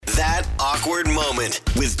Awkward Moment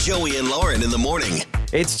with Joey and Lauren in the morning.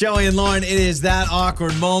 It's Joey and Lauren. It is that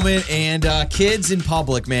awkward moment. And kids in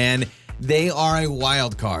public, man, they are a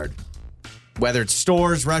wild card. Whether it's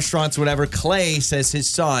stores, restaurants, whatever. Clay says his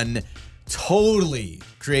son totally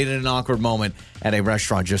created an awkward moment at a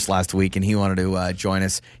restaurant just last week, and he wanted to join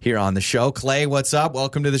us here on the show. Clay, what's up?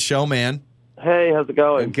 Welcome to the show, man. Hey, how's it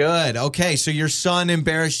going? Good. Okay, so your son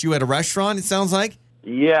embarrassed you at a restaurant, it sounds like?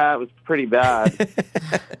 Yeah, it was pretty bad.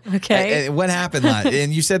 Okay. And what happened?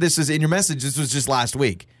 And you said this was in your message. This was just last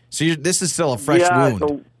week. So this is still a fresh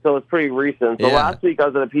wound. So it's pretty recent. So last week I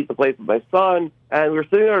was at a pizza place with my son, and we were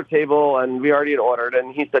sitting at our table, and we already had ordered,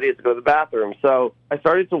 and he said he had to go to the bathroom. So I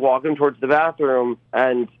started to walk him towards the bathroom,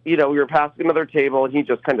 and, we were passing another table, and he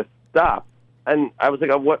just kind of stopped. And I was like,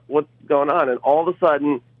 what's going on? And all of a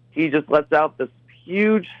sudden, he just lets out this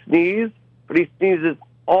huge sneeze, but he sneezes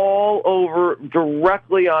all over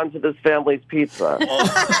directly onto this family's pizza.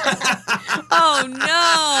 Oh,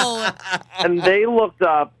 no. And they looked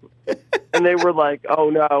up, and they were like, oh,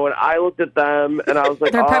 no. And I looked at them, and I was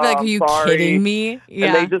like, They're probably like, are you sorry. kidding me? Yeah.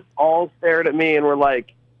 And they just all stared at me and were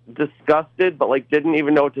like, disgusted, but like didn't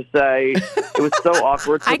even know what to say. It was so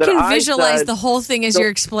awkward. So I can visualize said, the whole thing as you're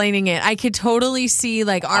explaining it. I could totally see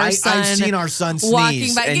like our son. I've seen our son walking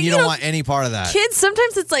sneeze, by. and you don't want any part of that. Kids,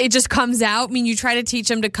 sometimes it's like it just comes out. I mean, you try to teach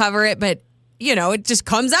them to cover it, but it just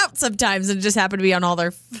comes out sometimes, and it just happened to be on all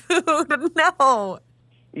their food. No.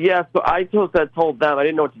 Yeah, so I told them, I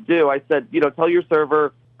didn't know what to do. I said, tell your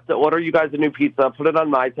server to order you guys a new pizza, put it on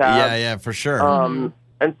my tab. Yeah, for sure.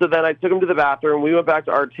 And so then I took him to the bathroom. We went back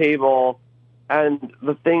to our table, and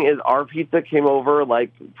the thing is, our pizza came over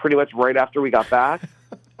like pretty much right after we got back.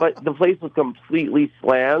 But the place was completely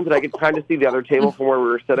slammed, and I could kind of see the other table from where we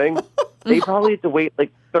were sitting. They probably had to wait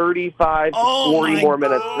like 35 to 40 more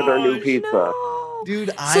minutes for their new pizza. No.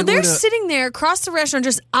 Dude, so they're sitting there across the restaurant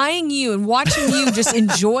just eyeing you and watching you just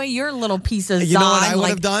enjoy your little piece of You know what I would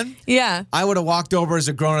have done? Yeah. I would have walked over as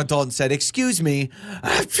a grown adult and said, excuse me,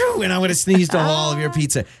 and I would have sneezed on all of your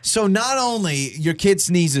pizza. So not only your kid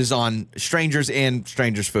sneezes on strangers and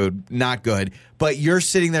strangers' food, not good, but you're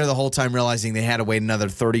sitting there the whole time realizing they had to wait another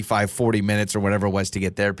 35, 40 minutes or whatever it was to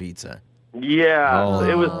get their pizza. Yeah,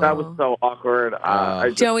 that was so awkward.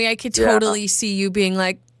 Joey, I could totally see you being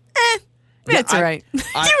like, it's all right. You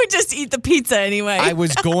would just eat the pizza anyway. I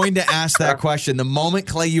was going to ask that question. The moment,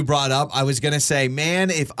 Clay, you brought up, I was going to say, man,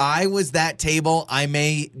 if I was that table, I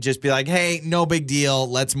may just be like, hey, no big deal.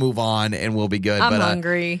 Let's move on and we'll be good. I'm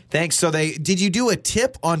hungry. Thanks. So did you do a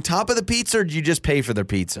tip on top of the pizza or did you just pay for their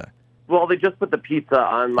pizza? Well, they just put the pizza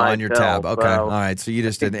on my your bill, tab. Okay. So. All right. So you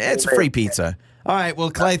just did it. It's a free pizza. All right. Well,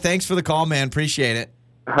 Clay, thanks for the call, man. Appreciate it.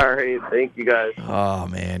 All right. Thank you, guys. Oh,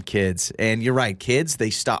 man, kids. And you're right. Kids,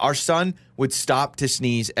 they stop. Our son would stop to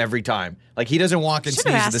sneeze every time. Like, he doesn't walk and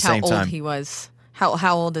sneeze at the same time. How old he was.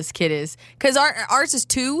 How old this kid is. Because ours is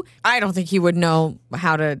 2. I don't think he would know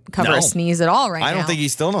how to cover a sneeze at all right now. I don't think he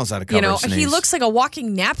still knows how to cover a sneeze. He looks like a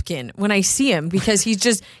walking napkin when I see him because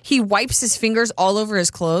he wipes his fingers all over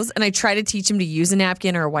his clothes, and I try to teach him to use a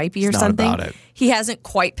napkin or a wipey or something. Not about it. He hasn't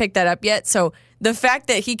quite picked that up yet, so the fact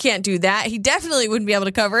that he can't do that, he definitely wouldn't be able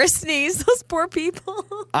to cover a sneeze. Those poor people.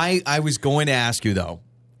 I was going to ask you, though.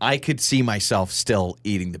 I could see myself still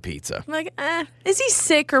eating the pizza. I'm like, is he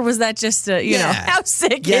sick or was that just how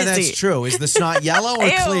sick is he? Yeah, that's true. Is the snot yellow or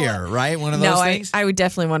clear, right? One of those things? I would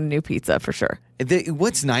definitely want a new pizza for sure.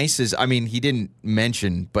 What's nice is, he didn't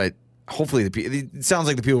mention, but hopefully it sounds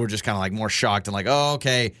like the people were just kind of like more shocked and like, oh,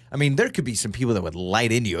 okay. There could be some people that would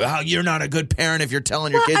light into you. Oh, you're not a good parent if you're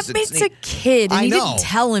telling your kids to it's sneeze. a kid, and you didn't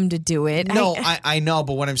tell him to do it. No, I know,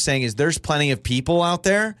 but what I'm saying is there's plenty of people out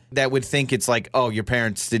there that would think it's like, oh, your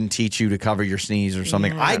parents didn't teach you to cover your sneeze or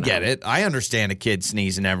something. I get it. I understand a kid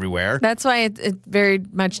sneezing everywhere. That's why it very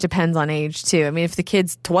much depends on age, too. If the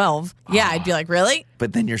kid's 12, I'd be like, really?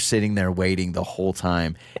 But then you're sitting there waiting the whole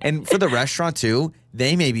time. And for the restaurant, too,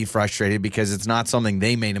 they may be frustrated because it's not something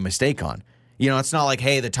they made a mistake on. It's not like,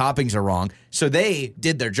 hey, the toppings are wrong. So they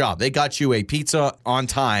did their job. They got you a pizza on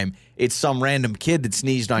time. It's some random kid that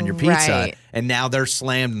sneezed on your pizza, right. And now they're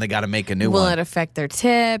slammed and they got to make a new one. one. Will it affect their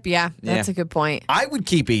tip? Yeah, that's a good point. I would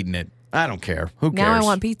keep eating it. I don't care. Who cares? Now I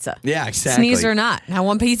want pizza. Yeah, exactly. Sneeze or not, I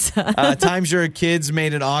want pizza. Times your kids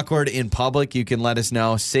made it awkward in public, you can let us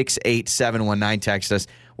know. 68719, text us.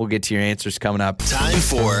 We'll get to your answers coming up. Time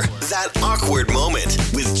for That Awkward Moment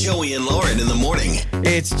with Joey and Lauren in the morning.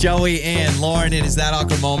 It's Joey and Lauren. It is That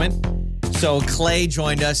Awkward Moment. So Clay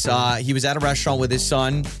joined us. He was at a restaurant with his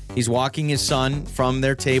son. He's walking his son from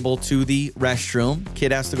their table to the restroom.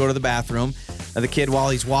 Kid has to go to the bathroom. The kid, while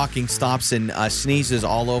he's walking, stops and sneezes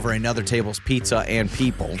all over another table's pizza and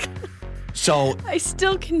people. So I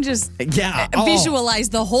still can just Oh. visualize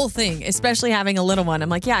the whole thing, especially having a little one. I'm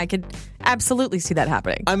like, yeah, I could absolutely see that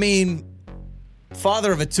happening. I mean,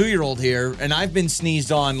 father of a 2-year-old here, and I've been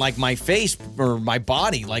sneezed on like my face or my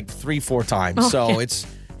body like 3-4 times. So it's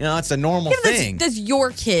it's a normal thing. That's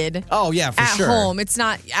your kid. Oh yeah, for sure. At home, it's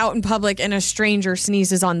not out in public and a stranger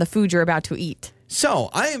sneezes on the food you're about to eat. So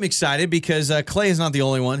I am excited because Clay is not the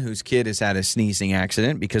only one whose kid has had a sneezing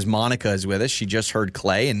accident, because Monica is with us. She just heard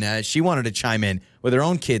Clay, and she wanted to chime in with her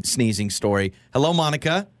own kid sneezing story. Hello,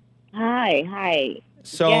 Monica. Hi.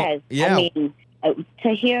 So, yes, yeah. I mean, to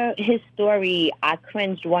hear his story, I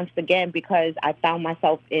cringed once again because I found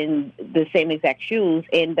myself in the same exact shoes.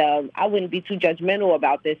 And I wouldn't be too judgmental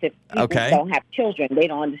about this if people don't have children. They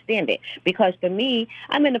don't understand it. Because for me,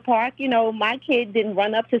 I'm in the park. My kid didn't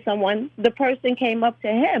run up to someone. The person came up to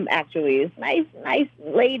him, actually. This nice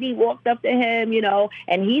lady walked up to him,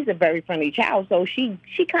 and he's a very friendly child. So she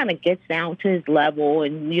kind of gets down to his level,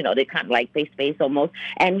 and, they kind of like face-to-face almost.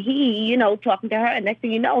 And he, talking to her, and next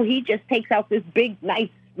thing you know, he just takes out this big, nice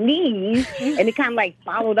sneeze, and it kind of like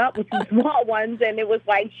followed up with some small ones, and it was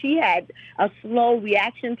like she had a slow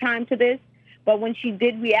reaction time to this, but when she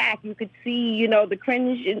did react, you could see, the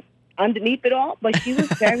cringe underneath it all, but she was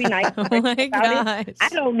very nice. Oh my gosh. I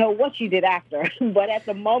don't know what she did after, but at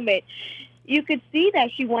the moment, you could see that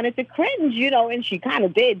she wanted to cringe, and she kind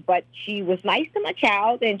of did, but she was nice to my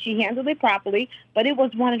child, and she handled it properly, but it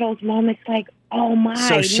was one of those moments like, oh my,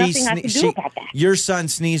 So nothing I could do about that. Your son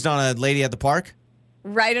sneezed on a lady at the park?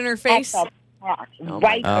 Right in her face.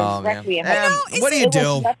 Right directly in her. What do you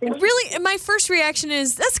do? Really, my first reaction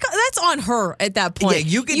is that's on her at that point. Yeah,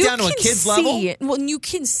 you get down to a kid's level? Well, you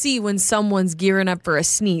can see when someone's gearing up for a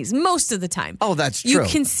sneeze most of the time. Oh, that's true. You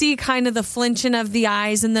can see kind of the flinching of the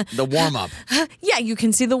eyes and the warm up. Yeah, you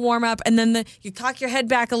can see the warm up, and then you cock your head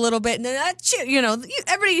back a little bit, and then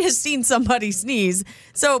everybody has seen somebody sneeze.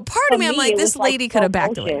 So part of me, I'm like, this lady could have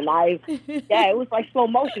backed away. It was like slow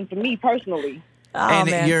motion for me personally. Oh, and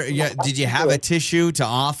man. Did you have a tissue to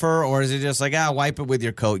offer, or is it just like, wipe it with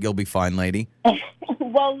your coat, you'll be fine, lady?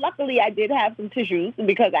 Well, luckily I did have some tissues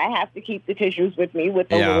because I have to keep the tissues with me with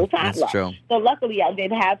the little toddler. That's true. So luckily I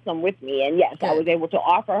did have some with me, and yes, I was able to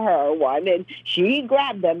offer her one, and she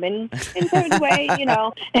grabbed them and turned away,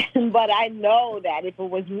 But I know that if it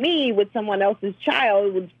was me with someone else's child,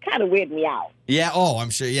 it would kind of weird me out. Yeah, I'm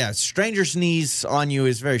sure. Yeah, stranger sneeze on you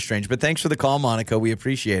is very strange. But thanks for the call, Monica. We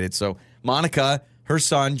appreciate it. So, Monica, her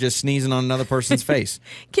son just sneezing on another person's face.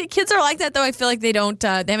 Kids are like that, though. I feel like they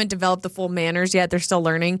haven't developed the full manners yet. They're still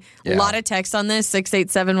learning. Yeah. A lot of text on this,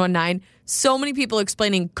 68719. So many people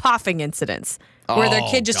explaining coughing incidents where their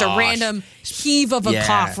kid just a random heave of a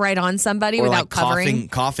cough right on somebody or without like covering.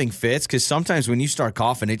 Coughing fits, because sometimes when you start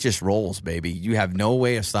coughing, it just rolls, baby. You have no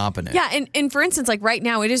way of stopping it. Yeah, and for instance, like right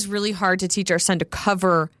now, it is really hard to teach our son to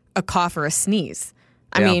cover a cough or a sneeze.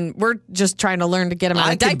 I mean, we're just trying to learn to get him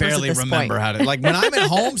out of diapers. I can barely remember how to. Like when I'm at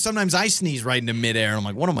home, sometimes I sneeze right into midair. I'm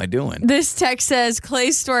like, what am I doing? This text says,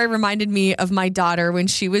 Clay's story reminded me of my daughter when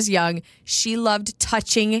she was young. She loved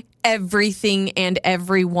touching everything and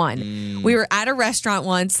everyone. We were at a restaurant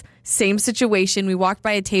once, same situation. We walked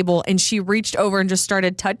by a table and she reached over and just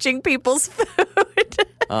started touching people's food.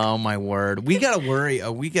 Oh my word. We got to worry.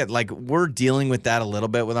 We're dealing with that a little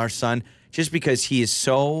bit with our son just because he is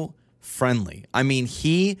so friendly. I mean,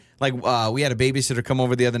 we had a babysitter come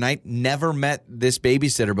over the other night, never met this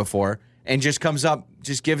babysitter before, and just comes up,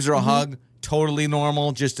 just gives her a hug, totally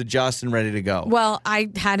normal, just adjust and ready to go. Well, I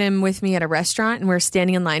had him with me at a restaurant, and we're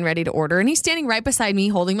standing in line ready to order, and he's standing right beside me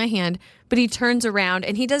holding my hand, but he turns around,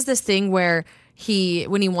 and he does this thing where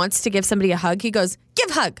when he wants to give somebody a hug, he goes,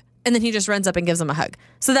 give hug, and then he just runs up and gives them a hug.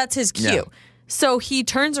 So that's his cue. Yeah. So he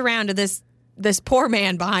turns around to this poor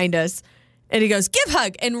man behind us, and he goes, give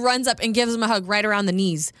hug, and runs up and gives him a hug right around the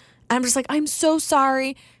knees. And I'm just like, I'm so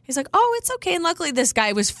sorry. He's like, oh, it's okay. And luckily this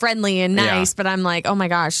guy was friendly and nice, but I'm like, oh my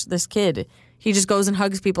gosh, this kid, he just goes and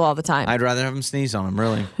hugs people all the time. I'd rather have him sneeze on him,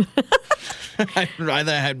 really. I'd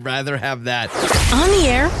rather have that. On the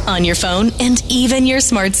air, on your phone, and even your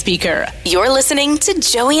smart speaker. You're listening to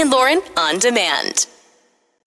Joey and Lauren On Demand.